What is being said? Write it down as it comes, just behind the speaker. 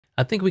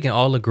I think we can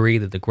all agree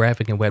that the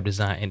graphic and web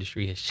design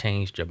industry has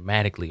changed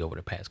dramatically over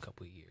the past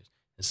couple of years.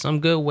 In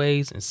some good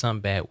ways and some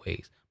bad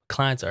ways.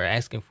 Clients are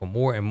asking for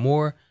more and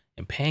more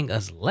and paying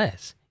us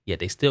less, yet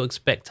they still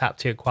expect top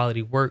tier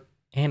quality work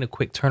and a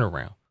quick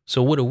turnaround.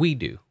 So what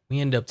do?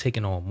 We end up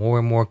taking on more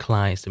and more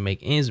clients to make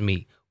ends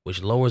meet,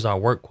 which lowers our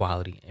work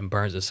quality and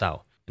burns us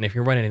out. And if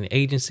you're running an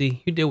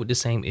agency, you deal with the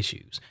same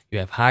issues. You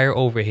have higher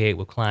overhead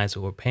with clients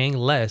who are paying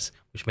less,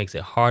 which makes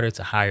it harder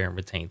to hire and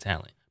retain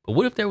talent. But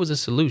what if there was a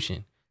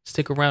solution?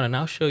 Stick around and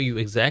I'll show you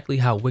exactly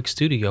how Wix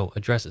Studio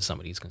addresses some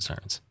of these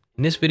concerns.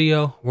 In this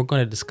video, we're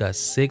going to discuss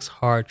 6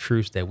 hard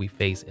truths that we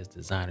face as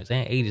designers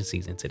and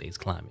agencies in today's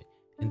climate.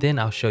 And then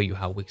I'll show you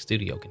how Wix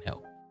Studio can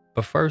help.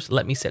 But first,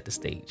 let me set the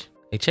stage.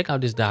 Hey, check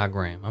out this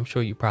diagram. I'm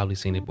sure you've probably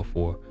seen it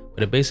before,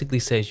 but it basically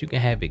says you can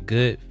have it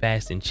good,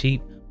 fast, and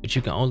cheap, but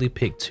you can only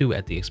pick 2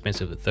 at the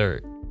expense of a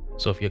third.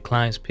 So if your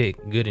clients pick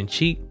good and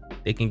cheap,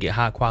 they can get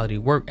high quality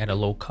work at a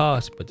low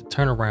cost, but the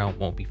turnaround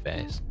won't be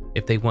fast.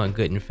 If they want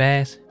good and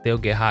fast, they'll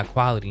get high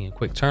quality and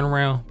quick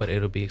turnaround, but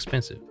it'll be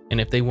expensive. And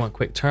if they want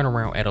quick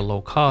turnaround at a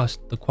low cost,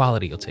 the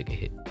quality will take a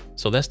hit.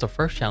 So that's the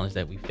first challenge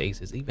that we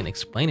face, is even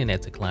explaining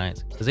that to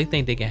clients, because they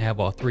think they can have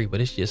all 3, but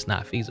it's just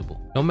not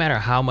feasible. No matter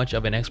how much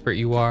of an expert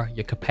you are,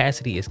 your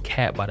capacity is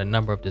capped by the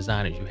number of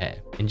designers you have.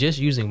 And just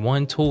using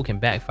one tool can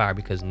backfire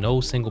because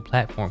no single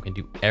platform can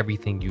do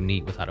everything you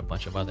need without a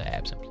bunch of other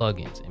apps and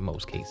plugins in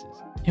most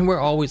cases. And we're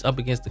always up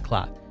against the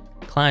clock.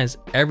 Clients,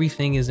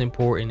 everything is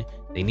important.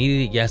 They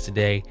needed it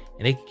yesterday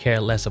and they can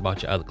care less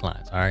about your other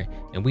clients, all right?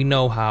 And we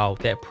know how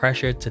that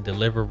pressure to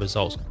deliver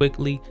results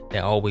quickly,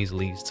 that always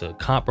leads to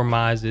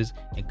compromises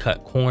and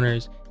cut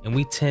corners. And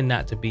we tend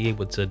not to be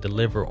able to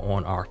deliver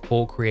on our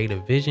full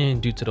creative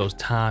vision due to those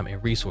time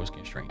and resource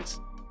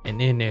constraints.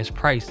 And then there's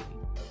pricing.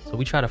 So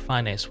we try to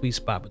find that sweet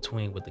spot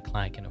between what the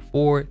client can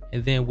afford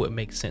and then what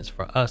makes sense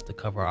for us to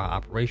cover our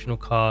operational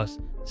costs,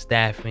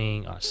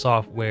 staffing, our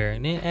software,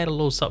 and then add a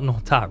little something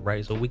on top,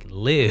 right? So we can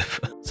live.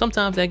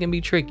 Sometimes that can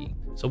be tricky.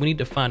 So we need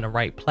to find the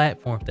right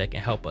platform that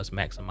can help us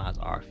maximize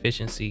our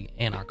efficiency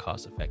and our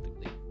cost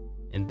effectively.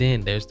 And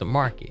then there's the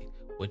market,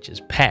 which is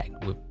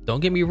packed with, don't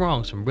get me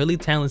wrong, some really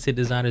talented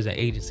designers and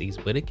agencies,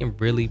 but it can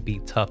really be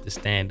tough to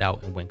stand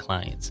out and win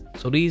clients.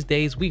 So these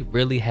days, we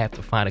really have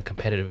to find a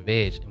competitive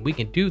edge, and we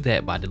can do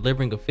that by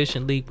delivering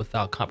efficiently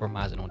without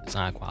compromising on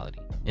design quality.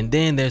 And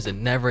then there's a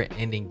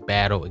never-ending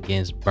battle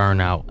against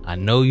burnout. I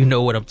know you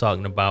know what I'm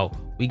talking about.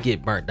 We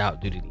get burnt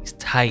out due to these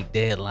tight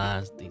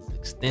deadlines, these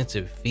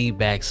extensive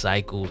feedback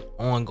cycles,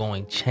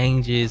 ongoing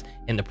changes,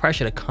 and the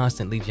pressure to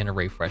constantly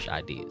generate fresh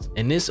ideas.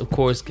 And this, of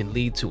course, can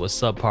lead to a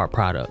subpar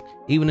product.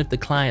 Even if the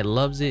client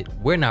loves it,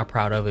 we're not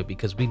proud of it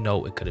because we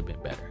know it could have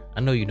been better. I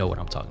know you know what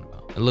I'm talking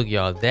about. And look,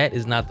 y'all, that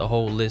is not the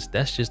whole list.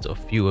 That's just a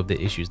few of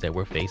the issues that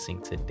we're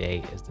facing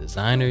today as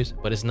designers,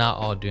 but it's not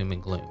all doom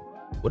and gloom.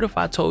 What if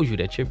I told you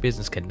that your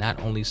business can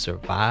not only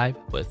survive,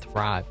 but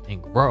thrive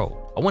and grow?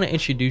 I want to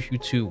introduce you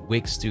to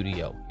Wix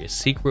Studio, your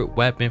secret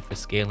weapon for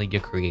scaling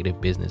your creative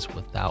business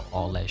without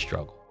all that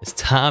struggle. It's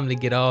time to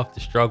get off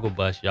the struggle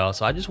bus, y'all.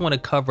 So I just want to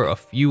cover a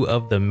few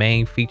of the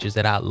main features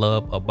that I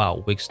love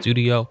about Wix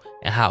Studio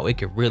and how it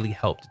can really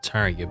help to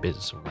turn your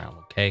business around,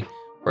 okay?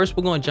 First,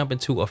 we're going to jump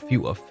into a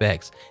few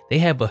effects. They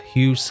have a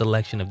huge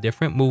selection of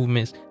different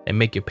movements that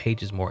make your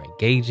pages more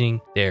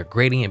engaging. There are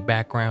gradient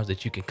backgrounds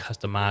that you can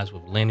customize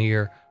with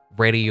linear,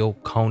 radial,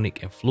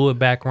 conic, and fluid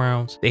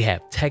backgrounds. They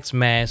have text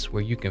masks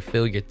where you can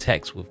fill your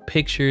text with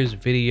pictures,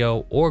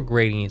 video, or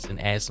gradients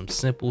and add some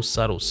simple,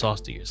 subtle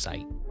sauce to your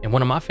site. And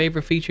one of my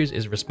favorite features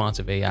is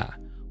responsive AI.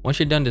 Once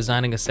you're done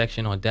designing a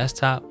section on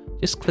desktop,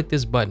 just click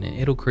this button and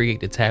it'll create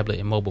the tablet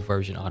and mobile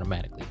version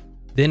automatically.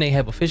 Then they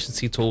have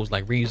efficiency tools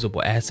like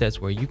reusable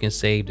assets where you can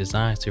save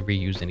designs to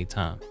reuse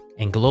anytime,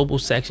 and global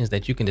sections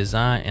that you can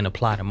design and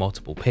apply to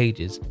multiple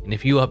pages. And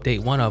if you update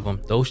one of them,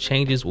 those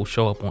changes will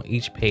show up on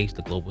each page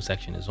the global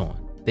section is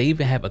on. They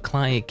even have a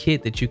client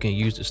kit that you can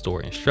use to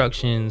store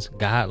instructions,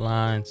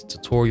 guidelines,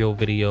 tutorial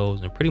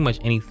videos, and pretty much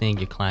anything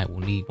your client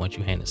will need once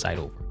you hand the site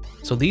over.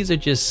 So these are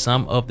just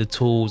some of the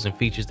tools and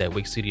features that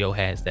Wix Studio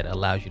has that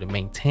allows you to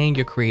maintain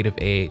your creative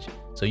edge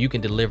so you can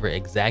deliver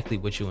exactly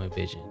what you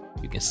envision.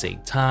 You can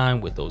save time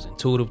with those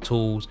intuitive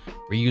tools,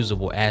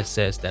 reusable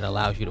assets that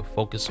allows you to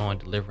focus on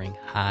delivering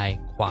high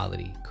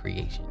quality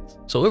creations.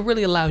 So it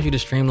really allows you to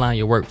streamline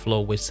your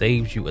workflow, which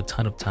saves you a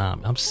ton of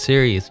time. I'm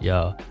serious,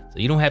 y'all. So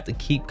you don't have to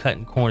keep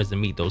cutting corners to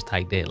meet those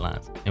tight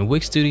deadlines. And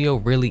Wix Studio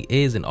really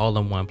is an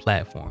all-in-one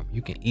platform.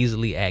 You can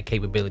easily add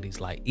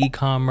capabilities like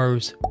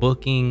e-commerce,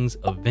 bookings,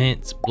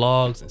 events,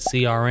 blogs, and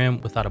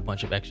CRM without a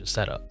bunch of extra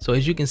setup. So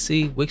as you can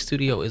see, Wix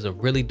Studio is a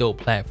really dope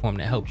platform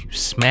that helps you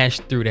smash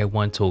through that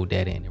one tool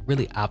dead end and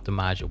really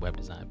optimize your web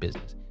design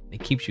business.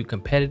 It keeps you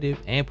competitive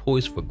and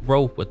poised for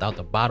growth without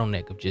the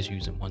bottleneck of just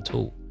using one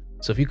tool.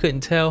 So if you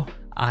couldn't tell,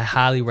 I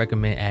highly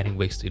recommend adding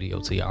Wix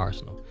Studio to your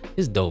arsenal.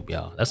 It's dope,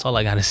 y'all. That's all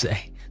I gotta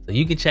say. So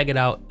you can check it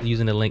out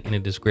using the link in the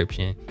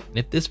description. And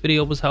if this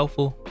video was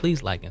helpful,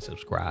 please like and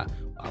subscribe.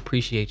 I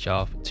appreciate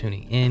y'all for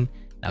tuning in. And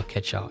I'll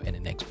catch y'all in the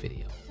next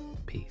video.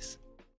 Peace.